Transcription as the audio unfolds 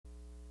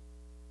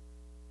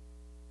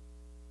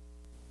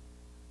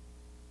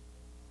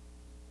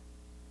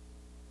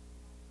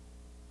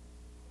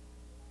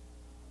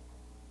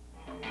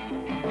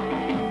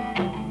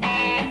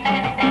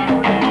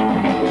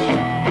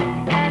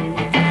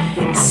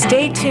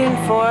Stay tuned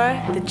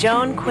for the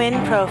Joan Quinn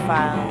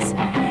Profiles.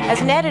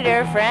 As an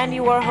editor for Andy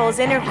Warhol's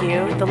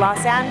Interview, the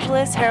Los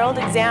Angeles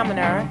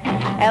Herald-Examiner,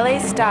 LA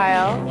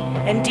Style,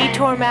 and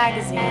Detour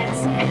magazines,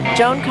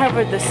 Joan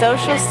covered the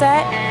social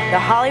set, the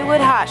Hollywood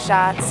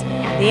hotshots,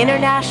 the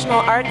international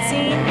art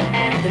scene,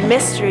 the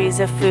mysteries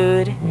of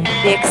food,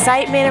 the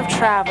excitement of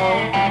travel,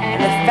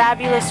 and the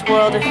fabulous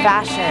world of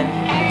fashion.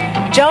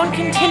 Joan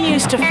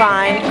continues to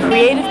find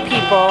creative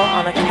people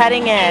on the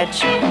cutting edge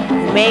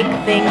who make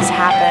things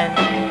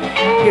happen.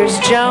 Here's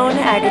Joan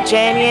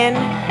Agajanian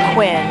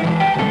Quinn.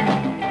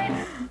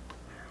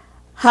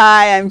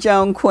 Hi, I'm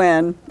Joan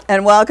Quinn,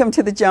 and welcome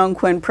to the Joan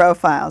Quinn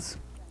Profiles.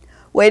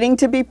 Waiting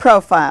to be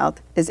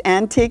profiled is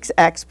antiques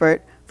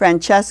expert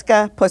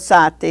Francesca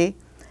Possati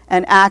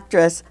and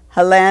actress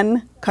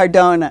Helene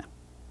Cardona.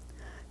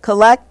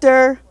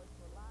 Collector,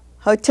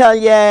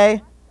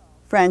 hotelier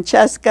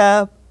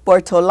Francesca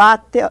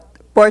Bortolato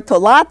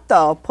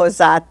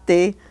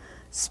Possati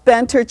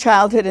spent her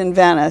childhood in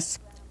Venice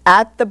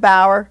at the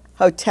Bauer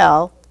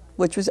Hotel,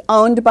 which was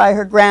owned by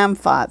her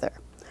grandfather.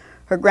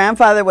 Her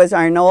grandfather was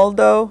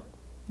Arnoldo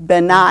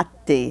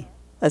Benatti,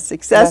 a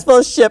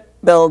successful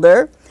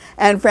shipbuilder,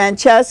 and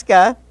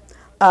Francesca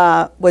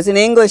was an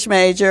English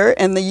major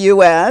in the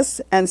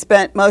U.S. and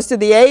spent most of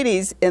the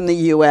 80s in the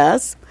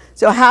U.S.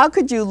 So how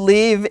could you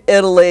leave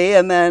Italy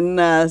and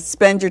then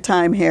spend your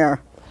time here?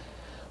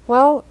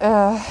 Well,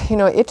 you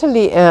know,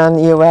 Italy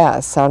and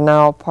U.S. are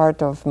now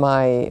part of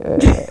my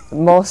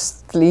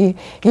mostly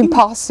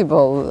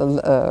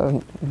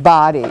impossible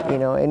body, you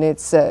know, and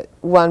it's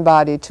one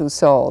body, two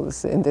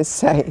souls in this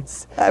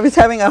sense. I was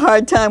having a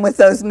hard time with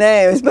those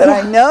names, but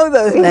I know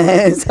those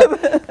names.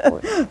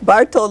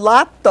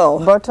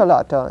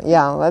 Bortolato,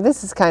 yeah. Well,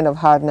 this is kind of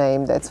hard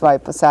name. That's why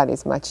Possati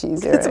is much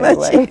easier. It's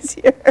anyway. much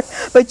easier.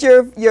 But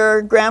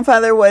your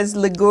grandfather was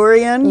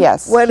Ligurian?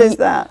 Yes. What is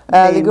that?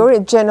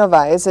 Ligurian,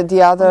 Genova is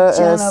the other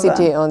Genova.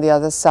 city on the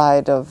other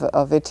side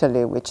of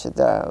Italy, which is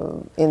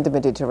in the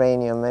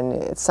Mediterranean. And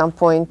at some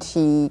point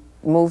he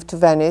moved to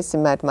Venice. He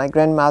met my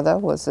grandmother,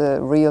 was a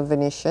real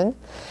Venetian.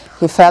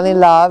 He fell in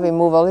love. He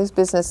moved all his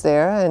business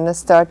there, and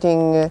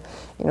starting,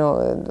 you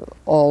know,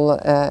 all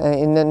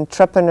in an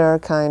entrepreneur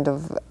kind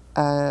of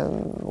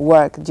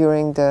work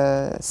during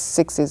the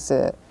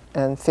 60s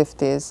and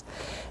 50s,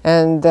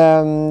 and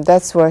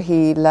that's where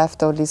he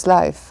left all his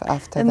life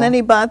after And that. then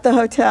he bought the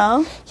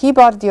hotel? He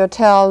bought the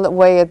hotel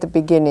way at the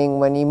beginning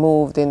when he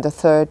moved in the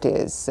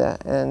 30s,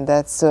 and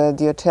that's the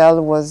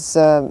hotel was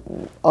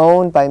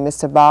owned by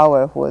Mr.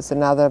 Bauer, who was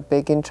another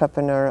big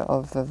entrepreneur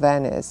of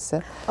Venice.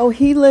 Oh,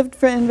 he lived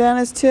in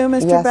Venice too,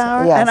 Mr. Yes,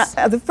 Bauer? yes.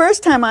 And the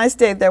first time I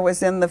stayed there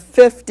was in the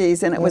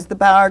 50s, and it was the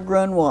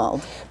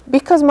Bauer-Grunwald.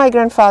 Because my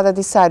grandfather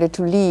decided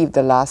to leave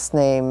the last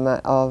name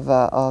of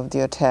the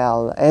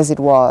hotel as it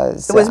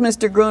was. It was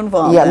Mr.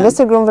 Grunwald. Yeah, then.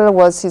 Mr. Grunwald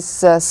was his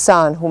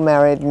son who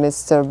married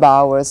Mr.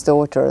 Bauer's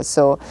daughter.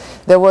 So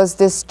there was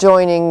this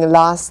joining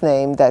last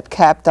name that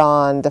kept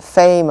on the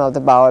fame of the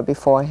Bauer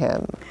before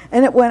him.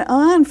 And it went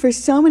on for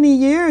so many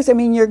years. I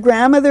mean, your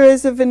grandmother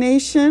is a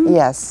Venetian?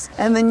 Yes.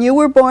 And then you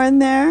were born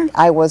there?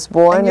 I was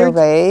born and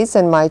raised,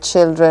 and my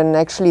children,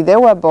 actually, they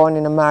were born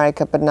in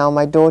America, but now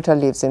my daughter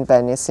lives in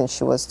Venice since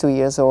she was 2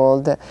 years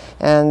old,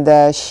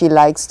 and she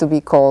likes to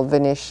be called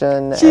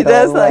Venetian. She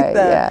does like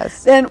that.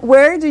 Yes. And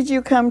where did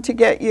you come to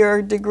get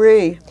your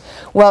degree?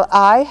 Well,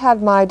 I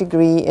had my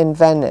degree in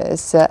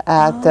Venice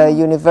at the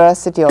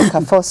University of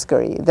Ca'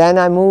 Foscari. Then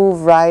I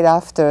moved right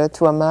after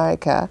to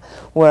America,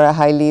 where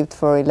I lived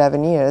for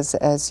 11 years,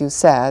 as you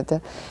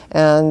said,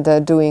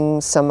 and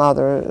doing some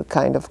other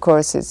kind of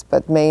courses,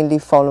 but mainly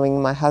following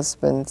my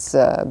husband's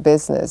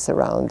business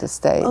around the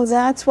States. Oh,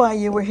 that's why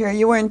you were here.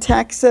 You were in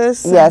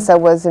Texas? Yes, I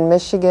was in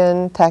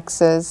Michigan,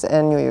 Texas,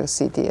 and New York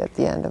City at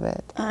the end of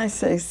it. I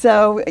see.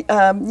 So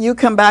you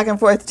come back and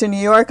forth to New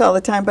York all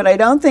the time, but I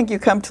don't think you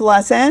come to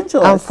Los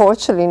Angeles.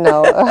 Unfortunately,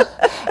 no.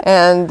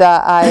 And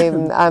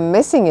I'm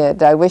missing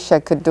it. I wish I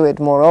could do it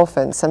more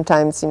often.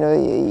 Sometimes, you know,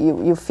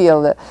 you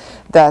feel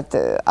that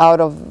out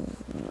of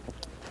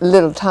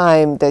little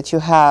time that you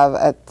have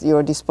at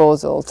your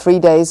disposal, 3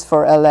 days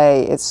for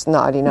LA, it's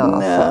not enough.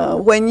 No.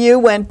 When you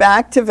went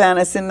back to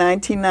Venice in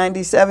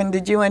 1997,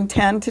 did you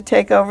intend to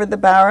take over the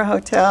Bauer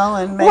Hotel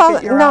and make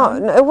it your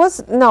own? It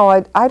was, no,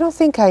 I don't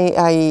think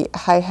I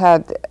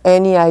had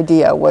any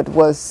idea what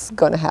was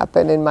going to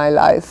happen in my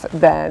life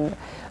then.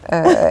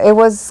 It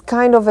was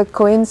kind of a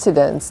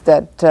coincidence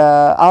that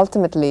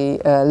ultimately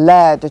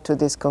led to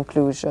this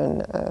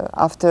conclusion.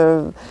 After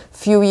a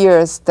few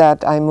years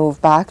that I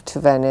moved back to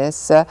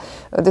Venice,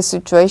 the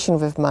situation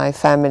with my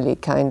family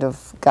kind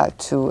of got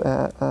to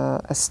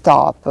a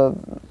stop.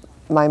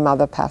 My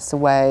mother passed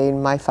away,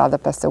 and my father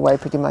passed away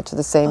pretty much at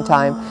the same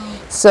time.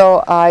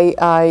 So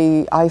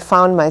I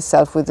found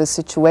myself with a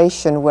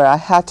situation where I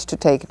had to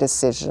take a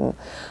decision.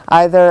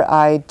 Either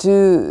I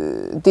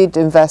did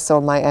invest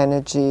all my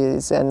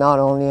energies, and not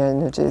only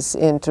energies,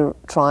 into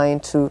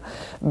trying to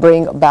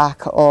bring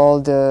back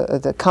all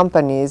the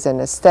companies and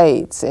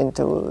estates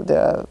into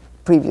the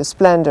previous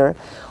splendor,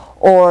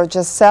 or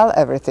just sell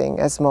everything,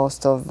 as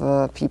most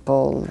of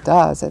people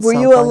does. Were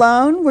you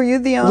alone? Were you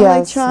the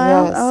only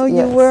child? Yes, oh,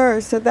 yes. you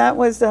were. So that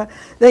was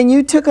then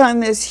you took on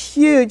this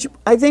huge.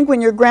 I think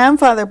when your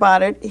grandfather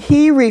bought it,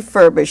 he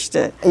refurbished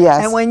it.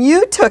 Yes. And when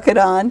you took it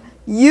on,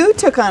 you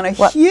took on a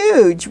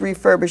huge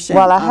refurbishing.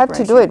 Well, I had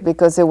to do it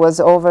because it was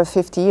over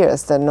 50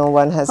 years that no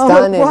one has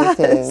done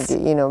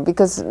anything. You know,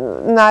 because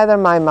neither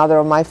my mother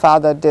or my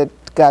father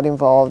got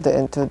involved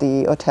into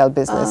the hotel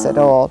business at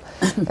all,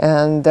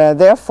 and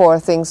therefore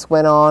things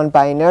went on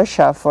by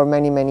inertia for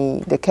many, many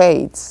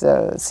decades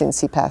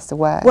since he passed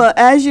away. Well,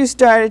 as you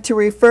started to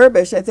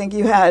refurbish, I think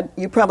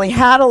you probably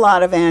had a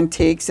lot of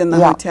antiques in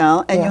the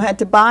hotel, and you had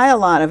to buy a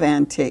lot of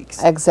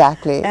antiques.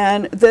 Exactly.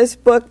 And this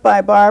book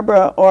by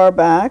Barbara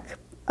Orbach,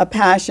 A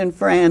Passion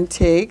for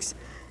Antiques,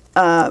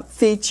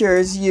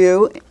 features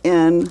you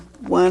in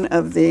one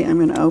of the, I'm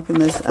going to open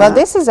this up. Well,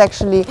 this is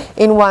actually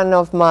in one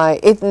of my,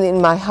 in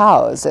my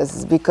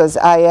house, because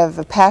I have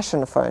a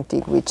passion for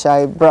antique, which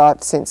I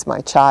brought since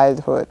my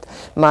childhood.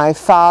 My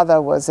father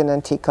was an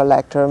antique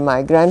collector,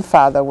 my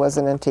grandfather was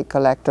an antique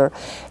collector,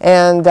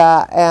 and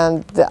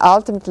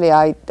ultimately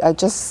I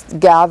just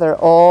gather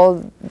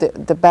all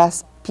the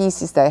best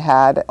pieces they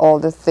had, all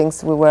the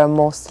things we were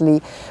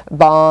mostly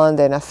bond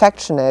and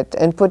affectionate,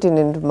 and put it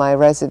into my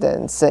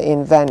residence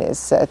in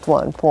Venice at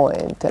one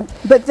point.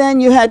 But then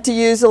you had to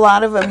use a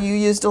lot of them. You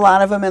used a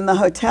lot of them in the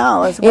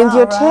hotel as well, in the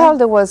hotel, right?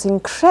 there was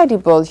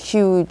incredible,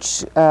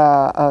 huge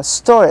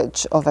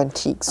storage of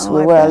antiques. Oh,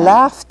 we were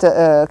left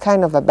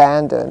kind of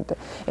abandoned,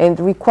 and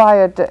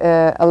required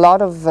a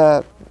lot of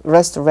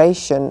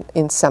restoration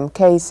in some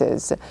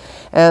cases,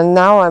 and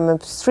now I'm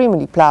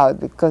extremely proud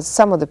because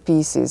some of the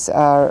pieces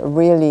are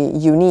really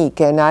unique,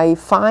 and I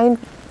find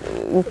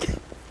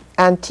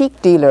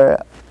antique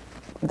dealer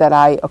that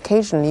I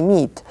occasionally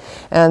meet,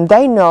 and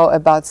they know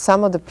about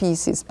some of the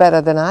pieces better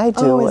than I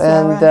do. Is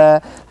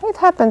that right? It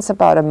happens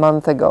about a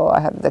month ago. I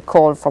had the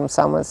call from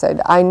someone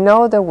said, I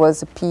know there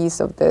was a piece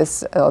of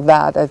this or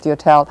that at the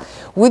hotel.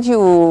 Would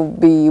you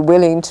be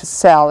willing to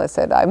sell? I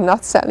said, I'm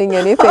not selling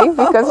anything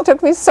because it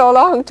took me so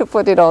long to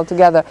put it all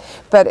together.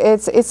 But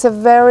it's a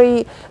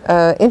very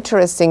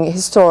interesting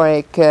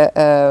historic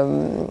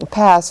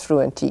path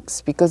through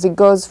antiques because it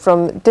goes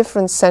from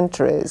different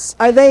centuries.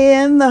 Are they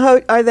in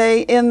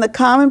the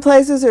common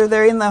places, or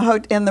they're in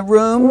the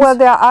rooms? Well,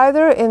 they're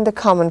either in the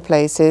common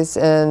places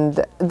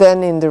and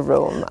then in the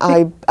room.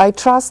 I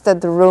trust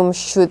that the room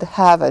should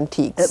have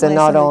antiques and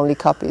not only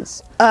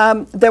copies.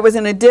 There was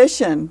an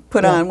addition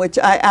put on, which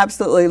I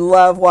absolutely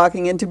love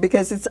walking into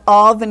because it's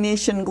all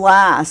Venetian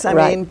glass. I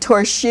mean,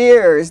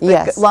 torchieres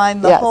that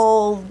line the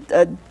whole,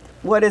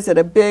 what is it,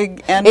 a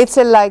big... It's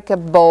like a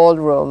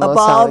ballroom. A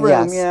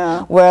ballroom,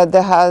 yeah. Where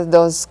they have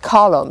those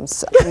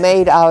columns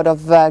made out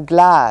of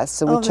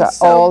glass, which are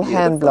all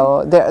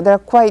hand-blown. They're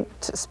quite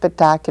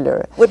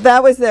spectacular. Well,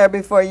 that was there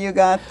before you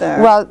got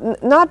there. Well,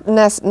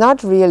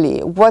 not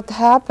really. What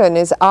happened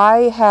is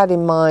I had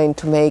in mind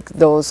to make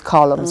those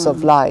columns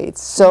of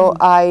lights. So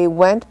I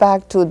went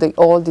back to the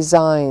old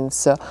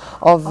designs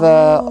of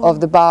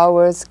the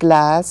Bowers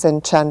glass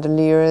and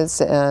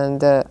chandeliers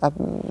and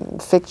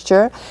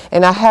fixture,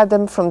 and I had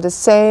them from the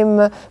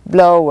same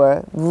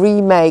blower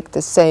remake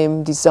the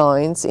same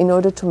designs in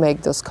order to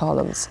make those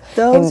columns.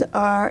 Those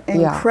are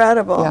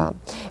incredible. Yeah,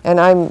 and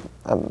I'm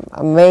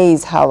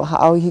amazed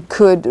how he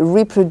could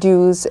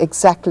reproduce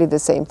exactly the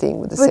same thing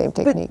with the same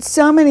technique. But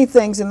so many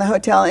things in the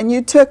hotel, and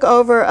you took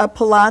over a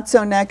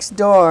palazzo next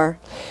door.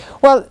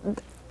 Well,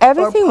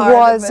 everything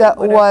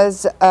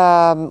was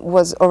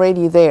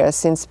already there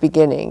since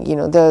beginning. You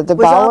know, the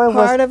Bower all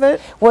part of it?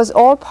 Was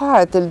all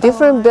part. The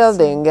different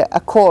building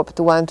accorded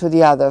one to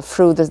the other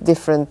through the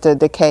different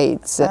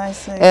decades. I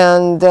see.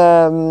 And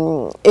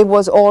it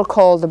was all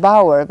called the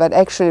Bower, but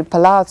actually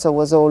Palazzo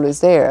was always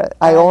there.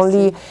 I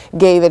only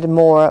gave it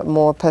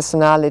more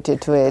personality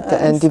to it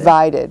and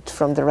divided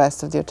from the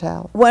rest of the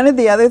hotel. One of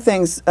the other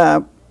things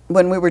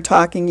when we were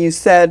talking, you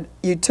said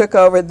you took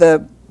over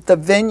the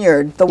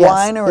vineyard, the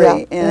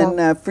winery in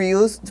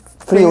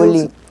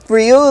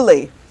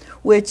Friuli,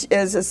 which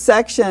is a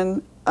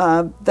section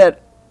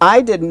that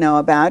I didn't know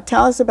about.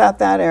 Tell us about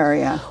that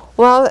area.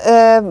 Well,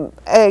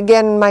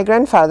 again, my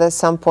grandfather at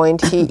some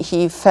point,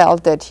 he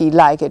felt that he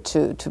liked it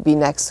to be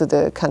next to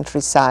the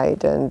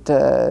countryside, and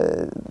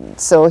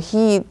so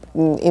he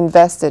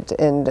invested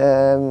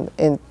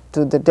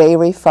into the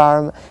dairy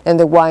farm and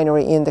the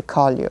winery in the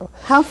Collio.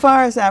 How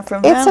far is that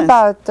from Venice? It's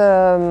about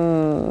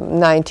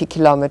 90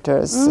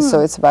 kilometers, so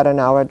it's about an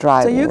hour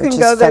drive. So you can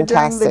go there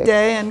during the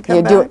day and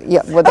come back?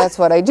 Yeah, well, that's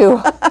what I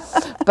do.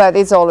 But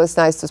it's always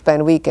nice to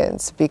spend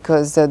weekends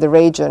because the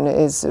region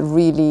is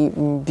really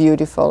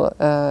beautiful.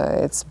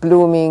 It's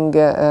blooming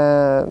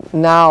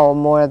now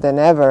more than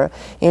ever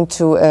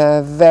into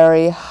a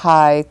very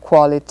high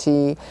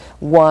quality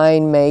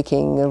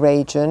wine-making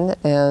region,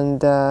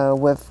 and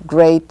with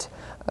great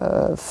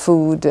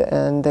food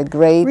and a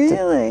great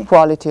Really?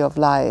 quality of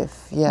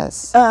life.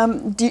 Yes.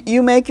 Do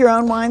you make your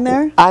own wine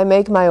there? I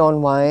make my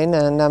own wine,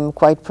 and I'm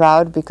quite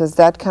proud because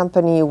that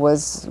company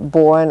was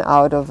born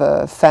out of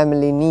a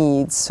family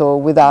need, so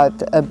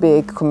without a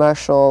big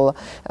commercial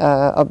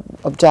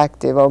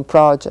objective or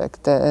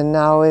project, and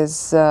now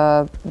is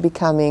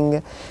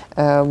becoming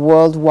a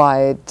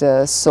worldwide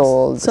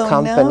sold So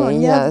company. now,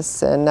 yeah.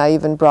 Yes, and I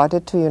even brought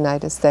it to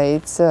United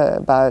States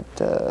about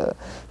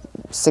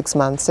 6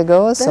 months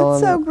ago. That's so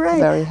so I'm great.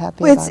 very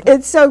happy It's, about it.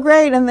 it's so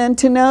great, and then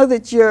to know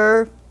that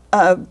you're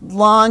a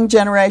long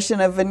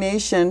generation of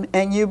Venetian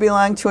and you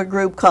belong to a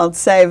group called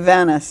Save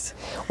Venice.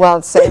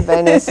 Well, Save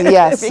Venice,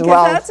 yes. Because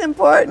well, that's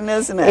important,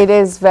 isn't it? it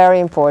is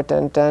very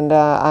important, and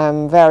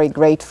I'm very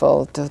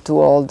grateful to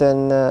all the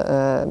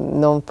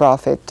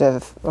non-profit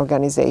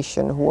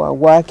organization who are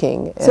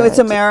working. So it's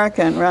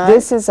American, right?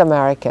 This is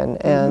American,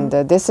 and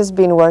this has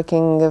been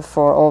working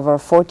for over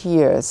 40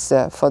 years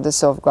for the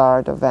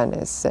Safeguard of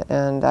Venice,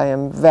 and I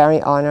am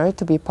very honored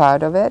to be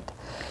part of it.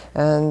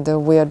 And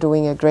we are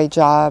doing a great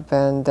job,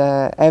 and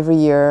every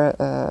year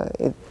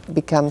it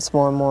becomes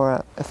more and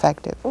more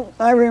effective.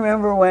 I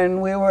remember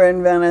when we were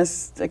in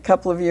Venice a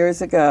couple of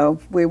years ago,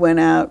 we went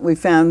out, we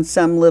found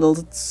some little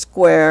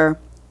square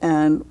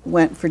and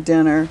went for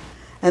dinner,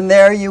 and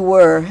there you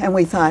were, and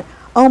we thought,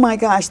 oh my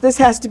gosh, this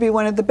has to be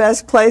one of the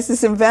best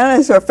places in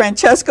Venice, or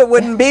Francesca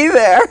wouldn't be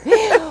there.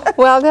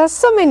 Well, there's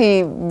so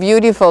many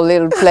beautiful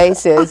little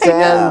places,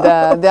 and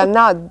there are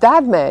not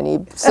that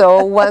many.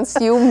 So once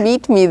you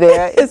meet me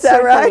there, it Is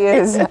that right?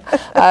 is.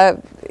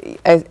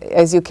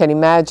 As you can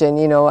imagine,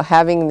 you know,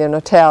 having an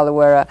hotel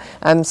where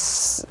I'm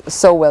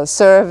so well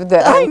served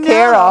and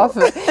care of,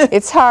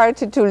 it's hard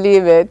to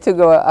leave it, to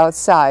go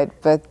outside.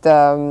 But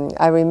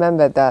I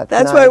remember that.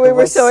 That's night. why we It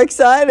were was- so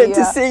excited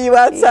to yeah. see you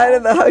outside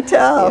of the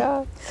hotel.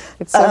 Yeah,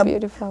 it's so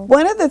beautiful.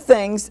 One of the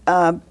things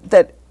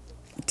that,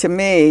 to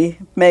me,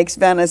 makes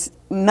Venice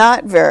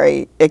not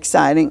very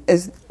exciting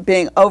is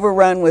being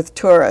overrun with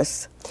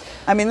tourists.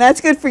 I mean, that's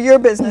good for your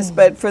business,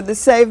 but for the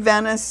Save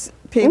Venice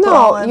people...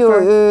 No,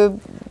 and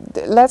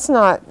let's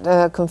not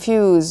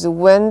confuse.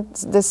 When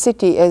the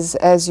city is,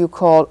 as you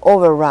call,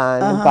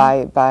 overrun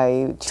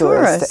by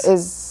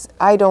tourists,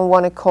 I don't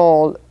want to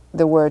call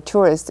the word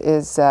tourist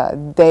is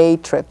day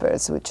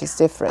trippers, which is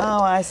different.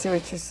 Oh, I see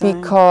what you're saying.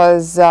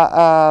 Because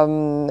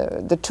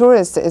the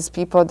tourist is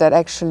people that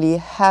actually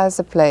has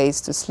a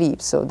place to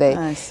sleep, so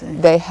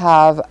they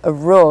have a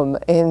room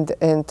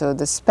into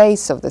the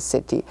space of the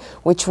city,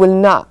 which will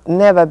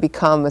never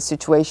become a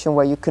situation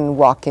where you can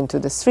walk into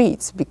the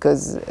streets,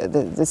 because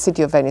the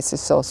city of Venice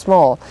is so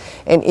small.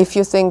 And if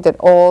you think that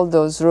all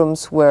those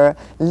rooms were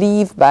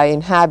lived by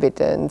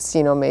inhabitants,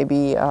 you know,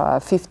 maybe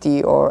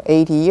 50 or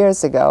 80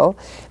 years ago,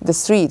 the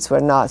streets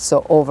were not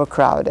so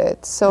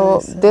overcrowded.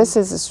 So this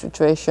is a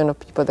situation of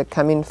people that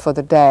come in for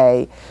the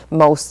day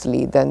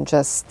mostly than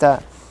just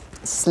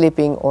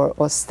sleeping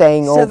or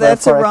staying over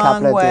for a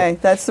couple of days.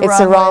 That's the it's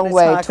wrong a wrong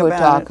way way to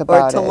talk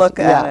about or it. to look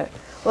at it.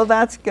 Well,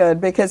 that's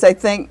good, because I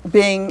think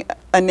being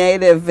a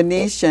native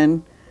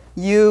Venetian,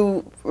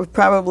 you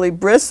probably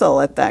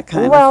bristle at that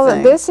kind of thing.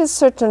 Well, this is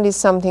certainly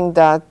something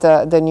that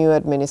the new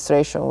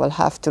administration will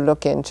have to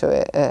look into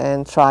it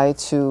and try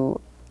to,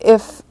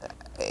 if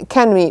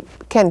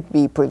can't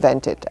be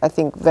prevented. I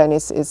think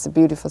Venice is a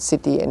beautiful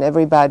city, and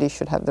everybody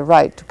should have the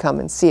right to come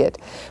and see it,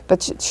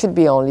 but it should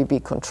only be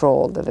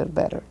controlled a little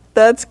better.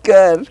 That's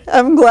good.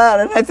 I'm glad,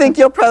 and I think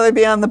you'll probably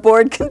be on the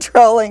board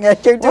controlling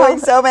it. You're doing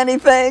so many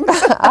things.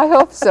 I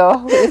hope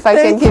so, if I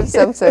can give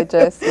some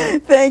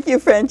suggestions. Thank you,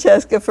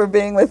 Francesca, for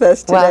being with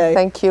us today. Well,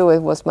 thank you. It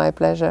was my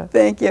pleasure.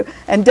 Thank you.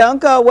 And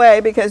don't go away,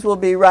 because we'll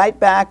be right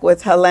back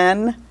with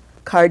Helene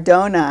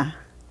Cardona.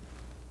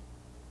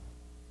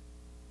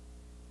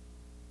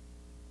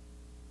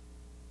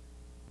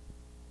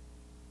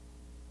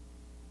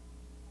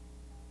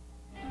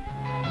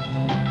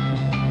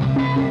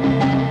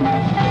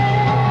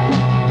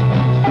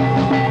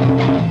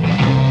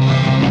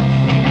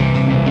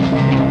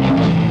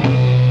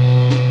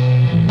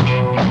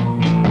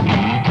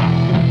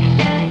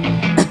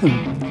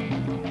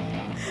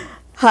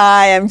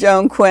 Hi, I'm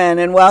Joan Quinn,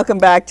 and welcome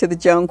back to the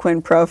Joan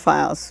Quinn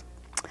Profiles.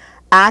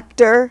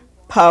 Actor,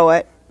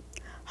 poet,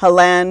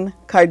 Helene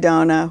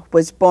Cardona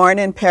was born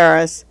in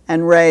Paris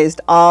and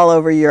raised all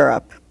over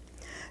Europe.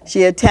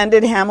 She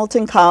attended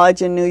Hamilton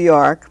College in New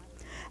York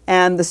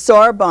and the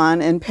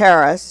Sorbonne in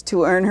Paris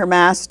to earn her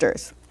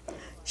master's.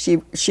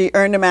 She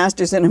earned a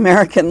master's in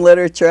American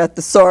literature at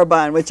the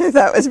Sorbonne, which I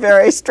thought was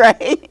very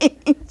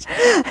strange.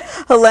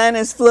 Helene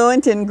is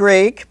fluent in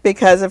Greek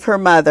because of her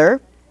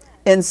mother,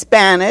 in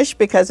Spanish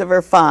because of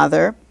her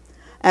father,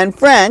 and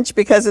French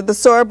because of the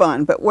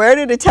Sorbonne. But where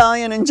did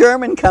Italian and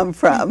German come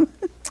from?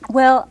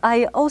 Well,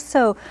 I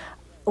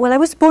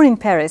was born in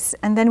Paris,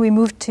 and then we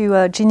moved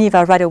to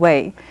Geneva right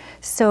away.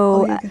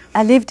 So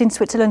I lived in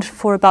Switzerland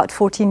for about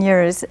 14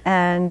 years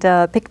and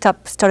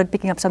started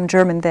picking up some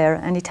German there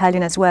and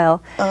Italian as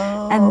well.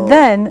 And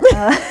then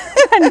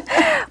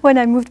when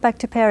I moved back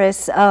to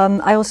Paris,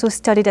 I also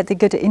studied at the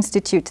Goethe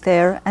Institute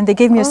there, and they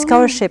gave me a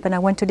scholarship, and I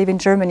went to live in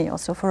Germany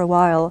also for a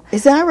while.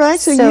 Is that right?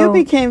 So you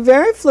became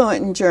very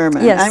fluent in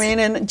German. Yes. I mean,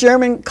 in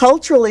German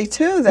culturally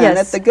too, then,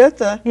 at the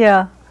Goethe.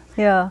 Yeah,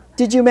 yeah.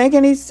 Did you make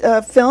any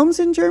films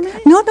in Germany?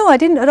 No, I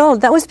didn't at all.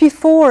 That was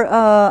before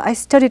I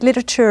studied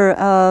literature,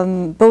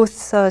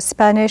 both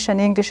Spanish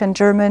and English and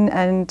German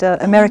and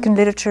American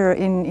literature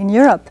in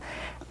Europe.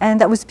 And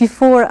that was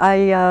before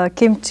I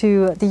came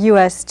to the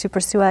U.S. to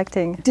pursue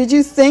acting. Did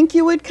you think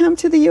you would come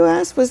to the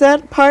U.S.? Was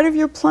that part of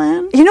your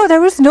plan? You know, there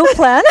was no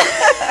plan.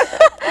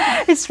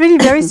 It's really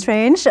very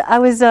strange. I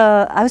was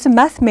a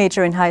math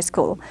major in high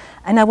school,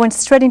 and I went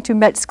straight into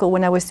med school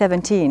when I was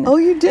 17. Oh,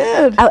 you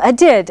did? I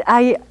did.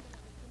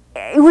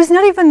 It was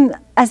not even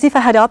as if I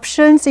had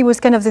options. It was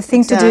kind of the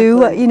thing to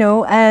do, you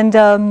know, and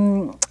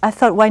I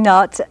thought, why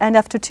not? And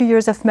after 2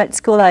 years of med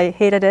school, I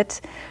hated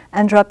it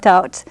and dropped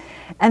out.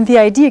 And the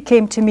idea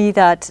came to me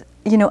that,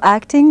 you know,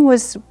 acting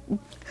was...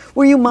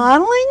 Were you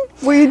modeling?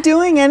 Were you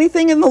doing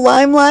anything in the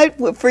limelight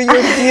for your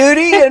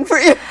beauty and for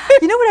your...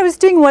 You know what I was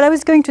doing while I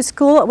was going to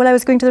school, while I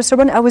was going to the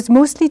Sorbonne? I was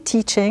mostly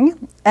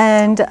teaching,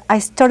 and I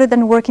started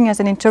then working as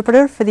an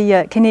interpreter for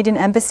the Canadian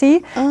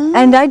Embassy,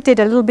 and I did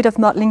a little bit of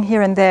modeling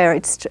here and there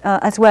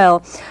as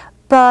well.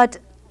 But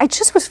I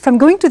just was from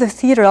going to the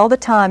theater all the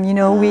time, you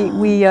know,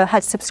 we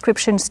had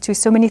subscriptions to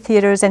so many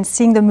theaters and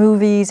seeing the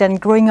movies and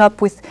growing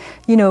up with,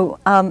 you know,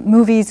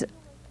 movies.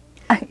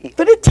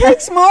 But it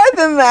takes more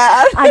than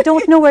that. I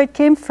don't know where it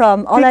came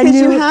from. All because I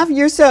knew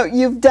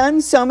you've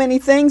done so many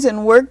things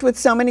and worked with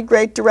so many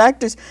great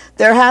directors.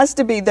 There had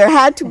to be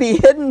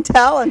hidden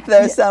talent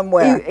there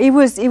somewhere. It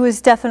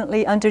was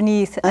definitely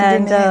underneath.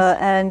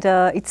 And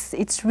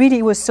it's really,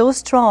 it was so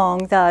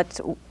strong that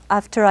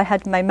after I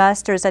had my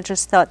master's, I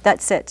just thought,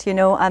 that's it. You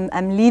know,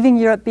 I'm leaving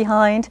Europe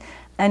behind,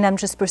 and I'm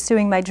just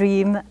pursuing my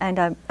dream.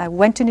 And I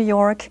went to New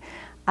York.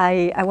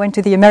 I went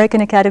to the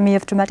American Academy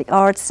of Dramatic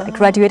Arts. I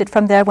graduated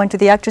from there, went to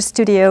the Actors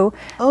Studio.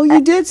 Oh,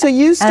 you did? So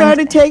you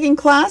started taking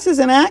classes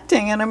in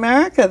acting in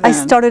America then? I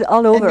started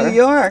all over. In New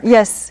York?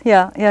 Yes,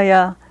 yeah.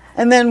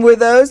 And then were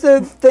those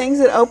the things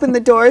that opened the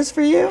doors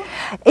for you?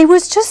 It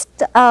was just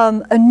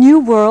a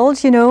new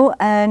world, you know,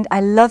 and I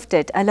loved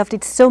it. I loved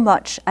it so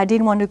much. I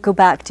didn't want to go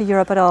back to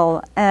Europe at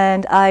all.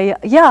 And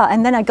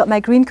and then I got my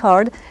green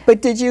card.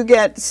 But did you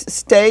get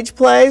stage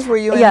plays? Were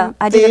you in theater?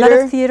 I did a lot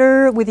of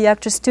theater with the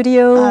Actors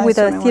Studio, with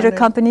a theater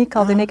company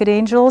called the Naked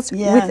Angels,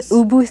 with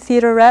Ubu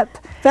Theater Rep.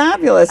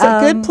 Fabulous.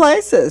 Good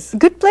places.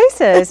 Good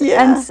places.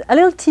 Yeah. And a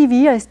little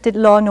TV. I did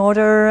Law and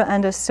Order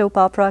and a soap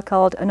opera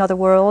called Another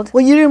World.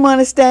 Well, you didn't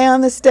want to stay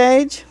on the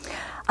stage?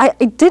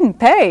 It didn't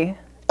pay.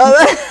 Oh.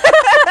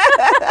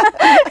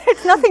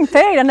 It's nothing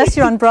paid unless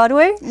you're on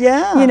Broadway.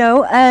 Yeah. You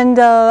know, and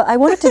I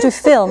wanted to do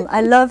film.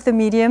 I love the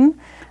medium,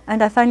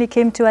 and I finally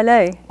came to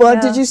LA.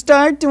 Well, did you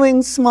start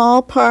doing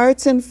small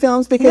parts in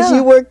films? Because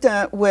you worked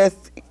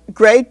with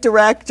great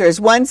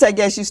directors. Once, I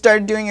guess, you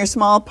started doing your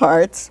small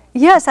parts.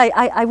 Yes,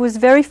 I was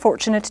very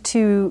fortunate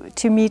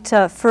to meet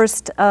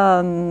first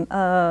Lawrence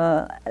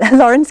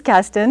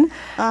Kasdan,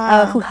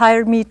 who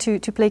hired me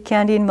to play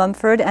Candy in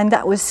Mumford, and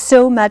that was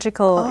so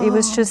magical. It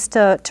was just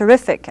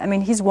terrific. I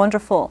mean, he's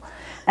wonderful.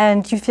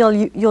 And you feel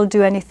you'll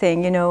do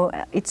anything, you know,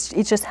 it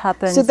just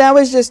happens. So that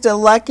was just a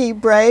lucky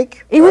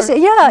break? It was,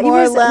 yeah, it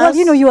was, well,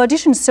 you know, you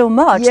audition so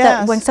much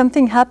that when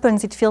something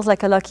happens, it feels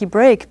like a lucky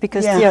break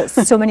because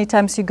so many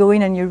times you go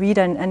in and you read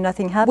and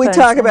nothing happens. We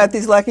talk about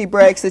these lucky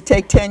breaks that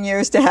take 10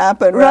 years to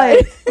happen,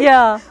 right?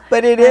 Yeah.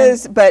 But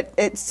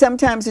but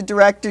sometimes a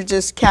director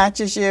just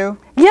catches you.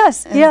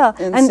 Yes,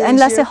 and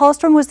Lasse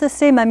Hallström was the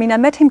same. I mean, I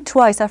met him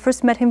twice. I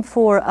first met him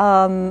for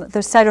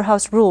the Cider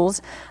House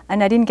Rules,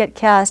 and I didn't get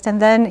cast.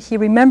 And then he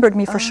remembered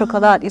me for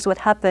Chocolat, is what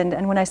happened.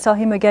 And when I saw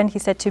him again, he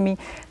said to me,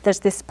 "There's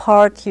this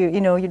part,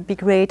 you know, you'd be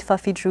great."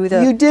 Fafi drew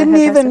the. You didn't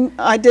even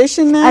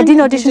audition then? I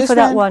didn't audition for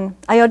that one.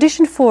 I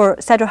auditioned for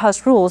Cider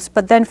House Rules,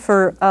 but then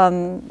for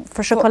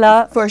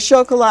Chocolat. For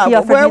Chocolat,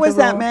 where was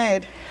that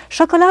made?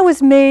 Chocolat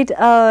was made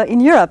in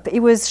Europe. It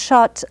was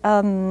shot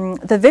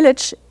the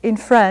Village in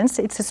France.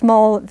 It's a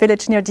small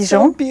village near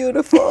Dijon. So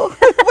beautiful.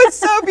 It was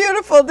so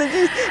beautiful.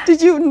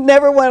 Did you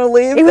never want to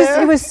leave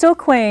there? It was so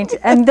quaint.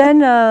 And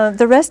then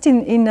the rest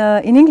in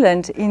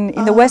England, in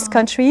the West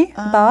Country,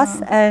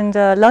 Bath, and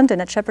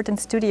London at Shepperton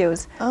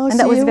Studios. And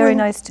that was very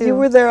nice too. You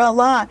were there a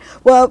lot.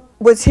 Well,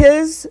 was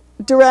his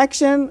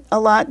direction a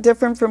lot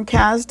different from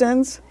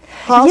Kasdan's?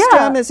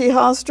 Hallström, is he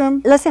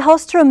Hallström? Lasse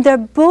Hallström, they're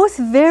both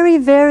very,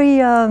 very,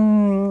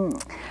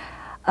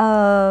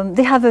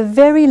 they have a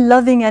very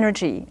loving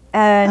energy,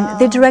 and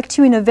they direct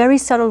you in a very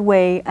subtle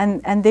way,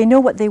 and they know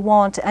what they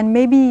want. And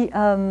maybe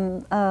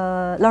Lawrence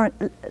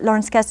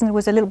Kasdan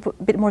was a little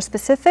bit more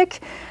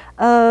specific,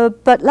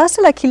 but Lasse,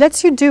 like, he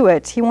lets you do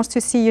it. He wants to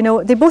see, you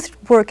know, they both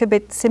work a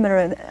bit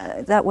similar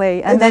that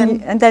way, and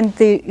then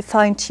they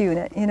fine tune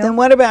it, you know. Then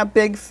what about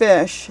Big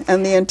Fish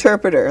and The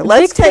Interpreter?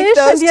 Let's take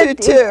those two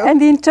too.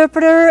 And The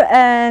Interpreter,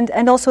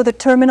 and also The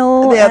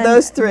Terminal. Yeah,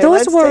 those three.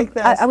 Those were.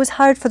 I was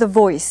hired for the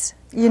voice.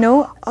 you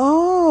know.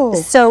 Oh.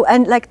 So,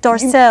 and like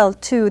Darcel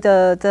too,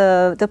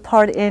 the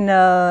part in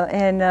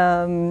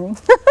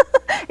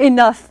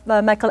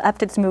Michael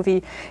Apted's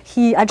movie.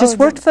 I just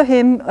worked for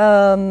him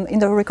in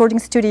the recording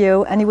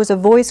studio, and it was a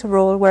voice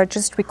role where I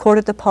just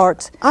recorded the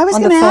part. I was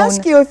on going the to phone.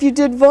 ask you if you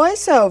did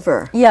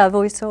voiceover. Yeah,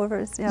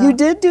 voiceovers. Yeah. You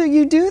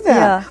do that.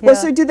 Yeah, Well,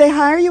 yeah. so do they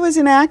hire you as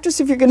an actress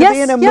if you're going to be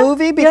Yes, in a yeah,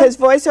 movie? Because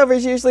voiceover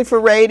is usually for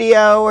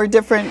radio or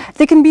different.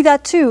 They can be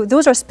that too.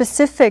 Those are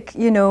specific,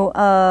 you know,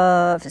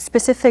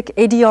 specific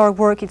ADR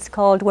work. It's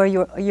called where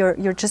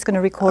you're just going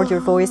to record your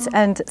voice.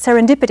 And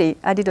Serendipity,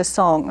 I did a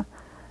song.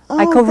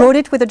 I co-wrote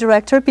it with the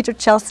director, Peter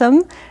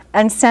Chelsom,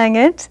 and sang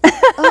it.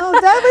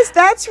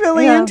 That's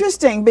really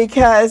interesting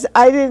because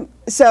I didn't.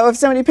 So if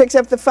somebody picks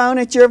up the phone,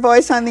 it's your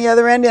voice on the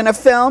other end in a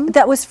film?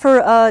 That was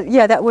for,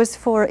 that was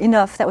for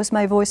Enough. That was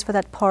my voice for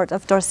that part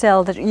of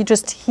Darcel, that you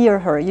just hear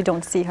her, you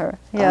don't see her.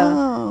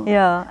 Yeah,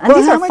 yeah. And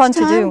these are fun to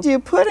do. How much time do you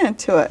put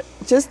into it?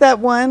 Just that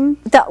one?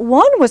 That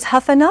one was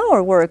half an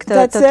hour work.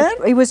 That's it?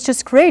 It was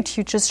just great.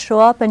 You just show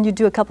up and you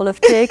do a couple of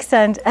takes.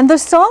 and the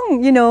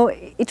song, you know,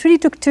 it really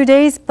took 2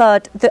 days,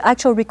 but the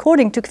actual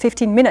recording took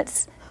 15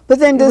 minutes. But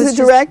then does the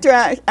director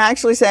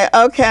actually say,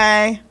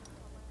 okay,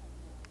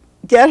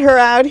 get her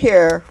out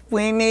here.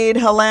 We need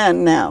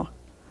Helene now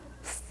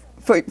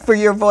for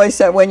your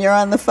voice when you're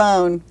on the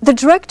phone. The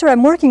director,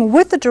 I'm working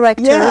with the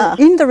director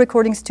in the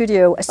recording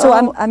studio. So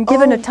I'm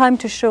given a time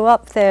to show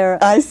up there.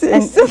 I see.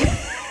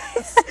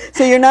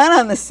 So you're not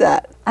on the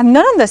set. I'm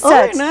not on the set.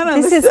 Oh, you're not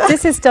on the set.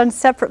 This is done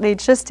separately,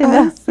 just in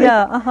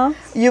the,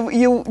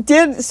 You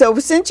did, so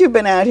since you've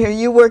been out here,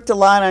 you worked a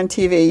lot on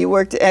TV. You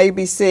worked at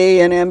ABC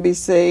and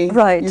NBC.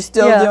 Right. You're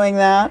still doing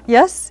that?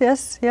 Yes,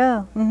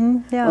 yeah.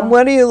 Yeah. And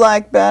what do you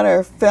like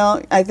better?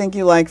 Film? I think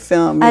you like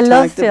film. I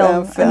love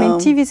film. I mean,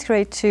 TV's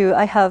great too.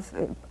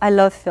 I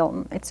love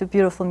film. It's a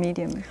beautiful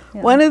medium.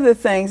 Yeah. One of the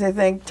things I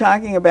think,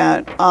 talking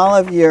about all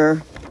of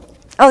your...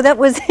 Oh, that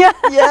was,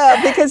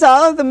 yeah, because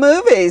all of the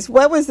movies.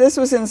 This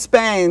was in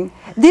Spain.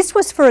 This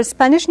was for a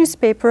Spanish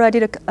newspaper. I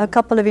did a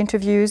couple of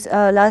interviews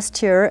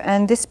last year,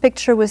 and this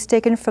picture was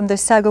taken from the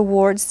SAG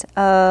Awards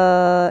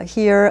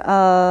here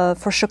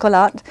for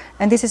Chocolat,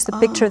 and this is the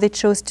picture they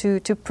chose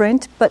to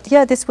print. But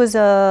yeah, this was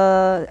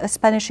a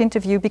Spanish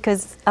interview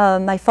because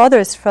my father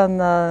is from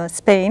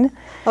Spain.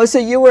 Oh, so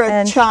you were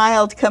a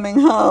child coming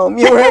home.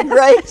 You were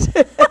great.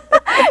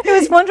 It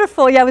was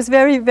wonderful. Yeah, I was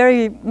very,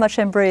 very much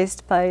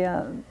embraced by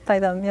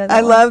them. Yeah,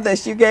 I love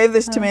this. You gave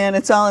this to me, and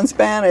it's all in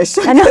Spanish,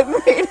 so I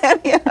couldn't read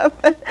any of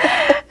it.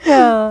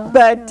 Yeah.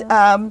 But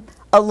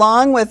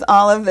along with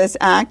all of this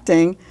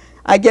acting,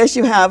 I guess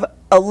you have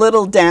a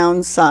little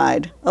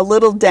downside, a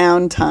little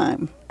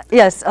downtime.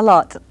 Yes, a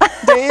lot.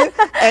 Do you?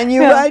 And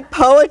you write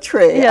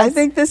poetry. Yes. I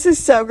think this is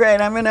so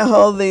great. I'm going to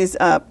hold these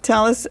up.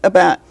 Tell us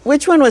about,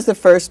 which one was the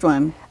first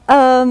one?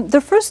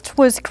 The first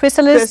was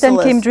Chrysalis, then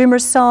came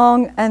Dreamer's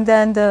Song, and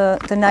then the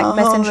Night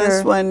Messenger.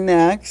 This one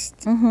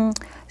next.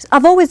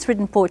 I've always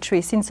written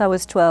poetry since I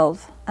was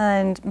 12,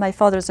 and my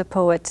father's a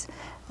poet.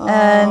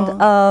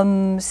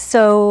 And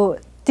so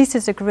this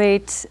is a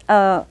great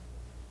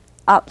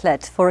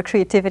outlet for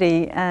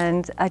creativity,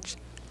 and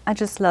I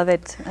just love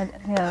it.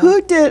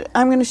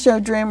 I'm going to show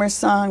Dreamer's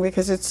Song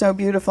because it's so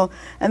beautiful.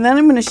 And then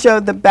I'm going to show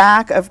the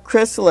back of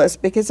Chrysalis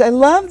because I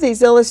love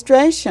these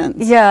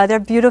illustrations. Yeah, they're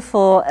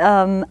beautiful.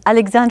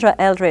 Alexandra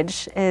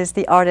Eldridge is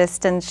the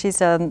artist, and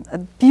she's a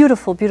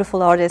beautiful,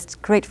 beautiful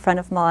artist, great friend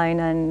of mine,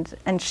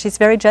 and she's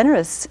very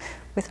generous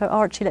with her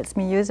art. She lets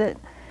me use it.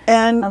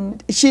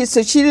 And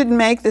so she didn't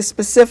make this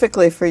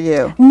specifically for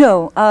you?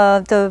 No,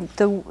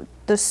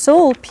 the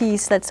soul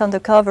piece that's on the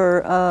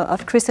cover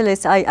of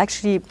Chrysalis, I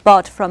actually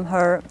bought from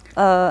her.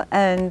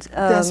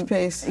 This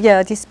piece?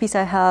 Yeah, this piece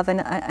I have,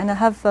 and I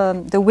have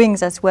the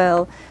wings as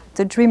well.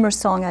 The Dreamer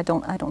Song I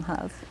don't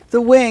have.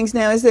 The wings.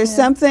 Now, is there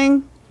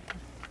something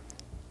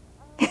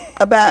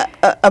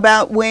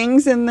about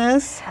wings in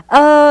this?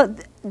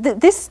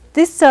 This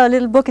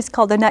little book is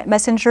called The Night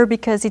Messenger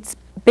because it's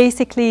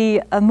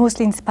basically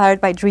mostly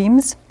inspired by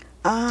dreams.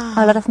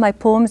 A lot of my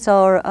poems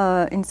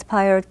are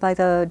inspired by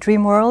the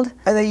dream world.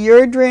 Are they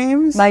your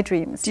dreams? My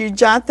dreams. Do you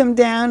jot them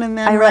down and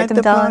then I write them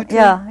the down? poetry?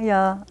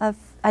 Yeah.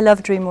 I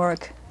love dream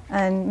work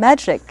and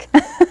magic.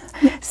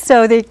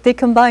 So they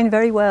combine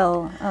very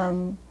well.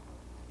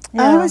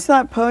 I always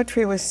thought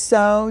poetry was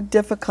so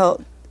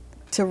difficult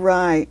to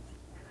write,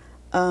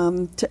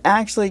 to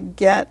actually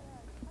get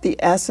the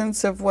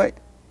essence of what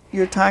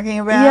you're talking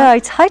about. Yeah,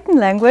 it's heightened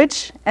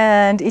language,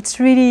 and it's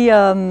really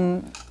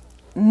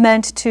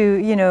meant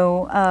to,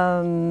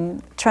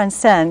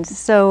 transcend.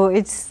 So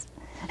it's...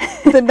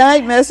 The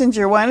Night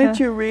Messenger, why don't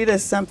you read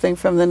us something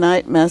from The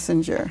Night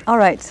Messenger? All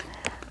right.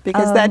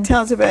 Because that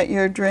tells about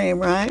your dream,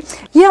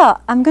 right? Yeah,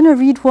 I'm going to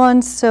read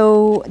one.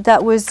 So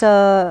that was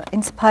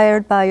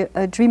inspired by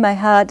a dream I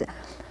had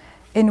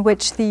in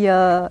which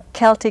the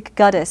Celtic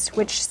goddess,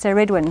 witch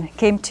Ceridwen,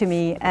 came to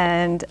me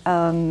and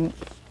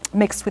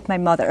mixed with my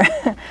mother.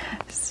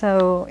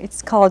 So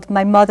it's called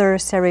My Mother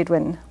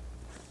Ceridwen.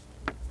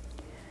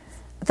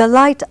 The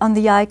light on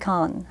the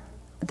icon,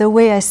 the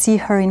way I see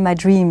her in my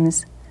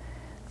dreams,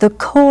 the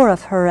core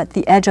of her at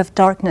the edge of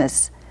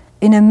darkness,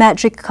 in a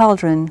magic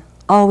cauldron,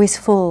 always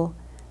full,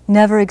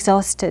 never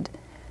exhausted,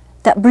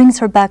 that brings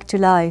her back to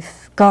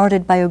life,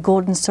 guarded by a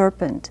golden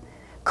serpent,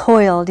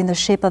 coiled in the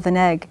shape of an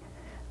egg,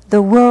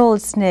 the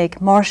world snake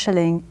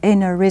marshalling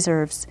inner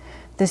reserves,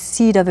 the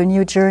seed of a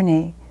new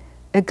journey,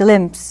 a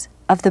glimpse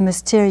of the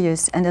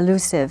mysterious and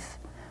elusive,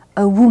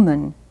 a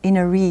woman in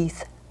a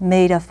wreath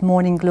made of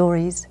morning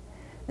glories.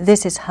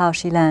 This is how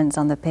she lands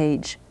on the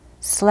page,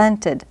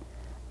 slanted,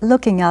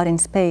 looking out in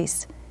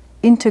space,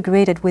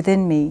 integrated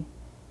within me,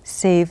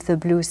 save the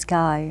blue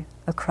sky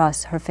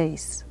across her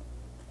face.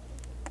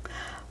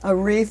 A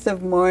wreath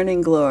of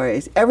morning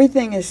glories.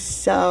 Everything is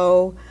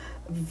so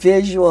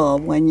visual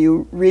when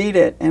you read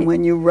it and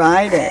when you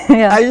write it.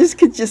 Yeah. I just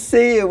could just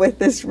see you with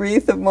this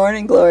wreath of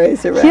morning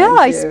glories around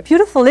Yeah, you. it's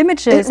beautiful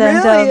images. It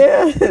really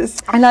is.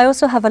 And I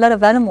also have a lot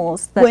of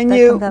animals that When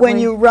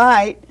way. you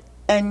write,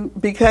 and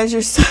because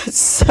you're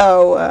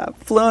so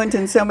fluent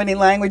in so many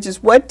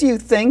languages, what do you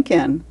think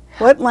in?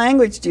 What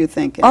language do you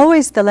think in?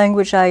 Always the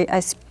language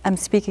I'm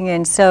speaking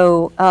in.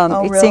 So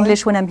it's really?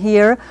 English when I'm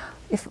here.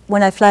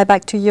 When I fly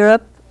back to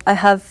Europe, I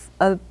have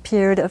a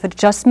period of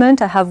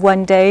adjustment. I have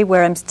one day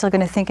where I'm still going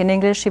to think in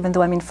English, even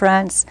though I'm in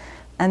France.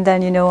 And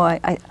then, you know,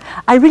 I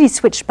really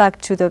switch back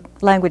to the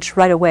language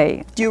right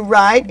away. Do you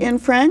write in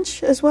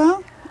French as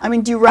well? I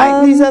mean, do you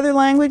write in these other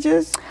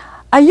languages?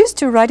 I used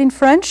to write in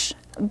French,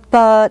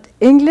 but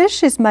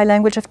English is my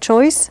language of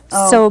choice.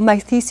 Oh. So my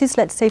thesis,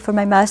 let's say for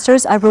my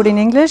master's, I wrote in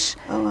English.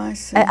 Oh, I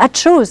see. I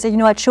chose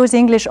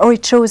English, or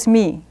it chose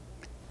me.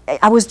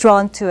 I was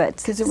drawn to it.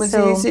 Because it was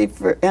So- easy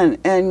for, and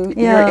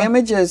Yeah. your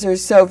images are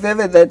so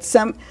vivid that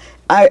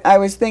I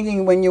was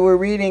thinking when you were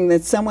reading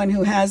that someone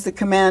who has the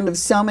command of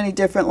so many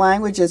different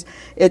languages,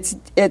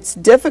 it's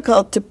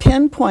difficult to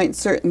pinpoint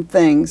certain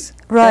things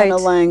Right. in a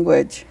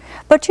language.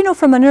 But you know,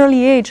 from an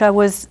early age, I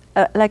was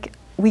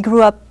we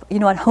grew up, you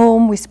know, at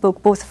home. We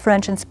spoke both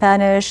French and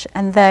Spanish,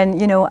 and then,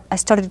 you know, I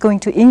started going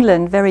to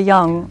England very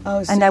young,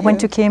 Oh, so and I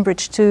went you- to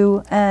Cambridge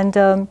too. And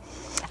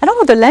I don't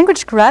know, the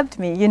language grabbed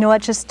me. You know, I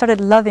just started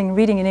loving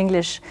reading in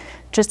English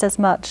just as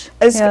much.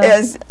 As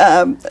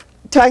Yeah.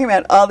 talking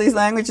about all these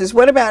languages,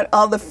 what about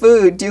all the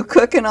food? Do you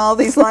cook in all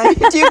these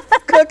languages? Do you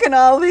cook in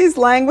all these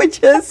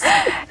languages?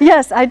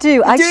 Yes, I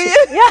do. Do you?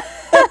 Yeah,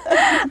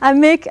 I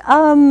make.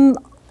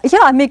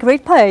 I make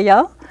great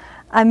paella.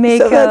 I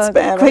make So that's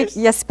Spanish. great,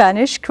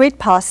 Spanish, great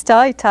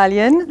pasta,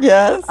 Italian.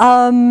 Yes.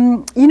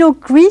 You know,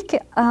 Greek.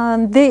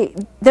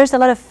 There's a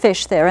lot of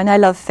fish there, and I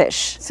love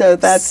fish. So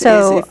that's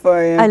easy for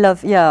you. I love,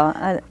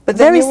 yeah. But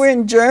then you were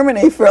in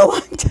Germany for a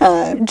long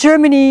time.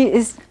 Germany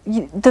is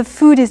the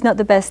food is not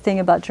the best thing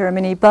about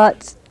Germany,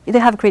 but they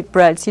have great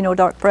breads. You know,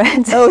 dark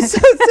breads. Oh, so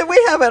we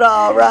have it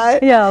all,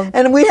 right? Yeah.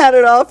 And we had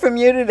it all from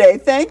you today.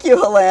 Thank you,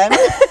 Helene.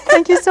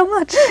 Thank you so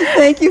much.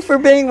 Thank you for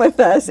being with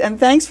us, and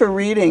thanks for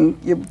reading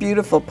your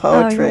beautiful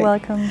poetry. Oh, you're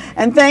welcome.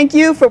 And thank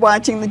you for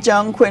watching the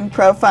Joan Quinn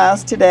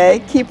Profiles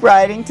today. Keep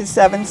writing to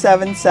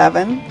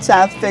 777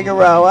 South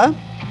Figueroa,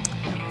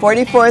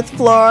 44th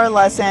floor,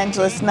 Los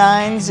Angeles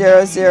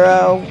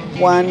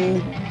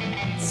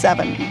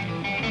 90017.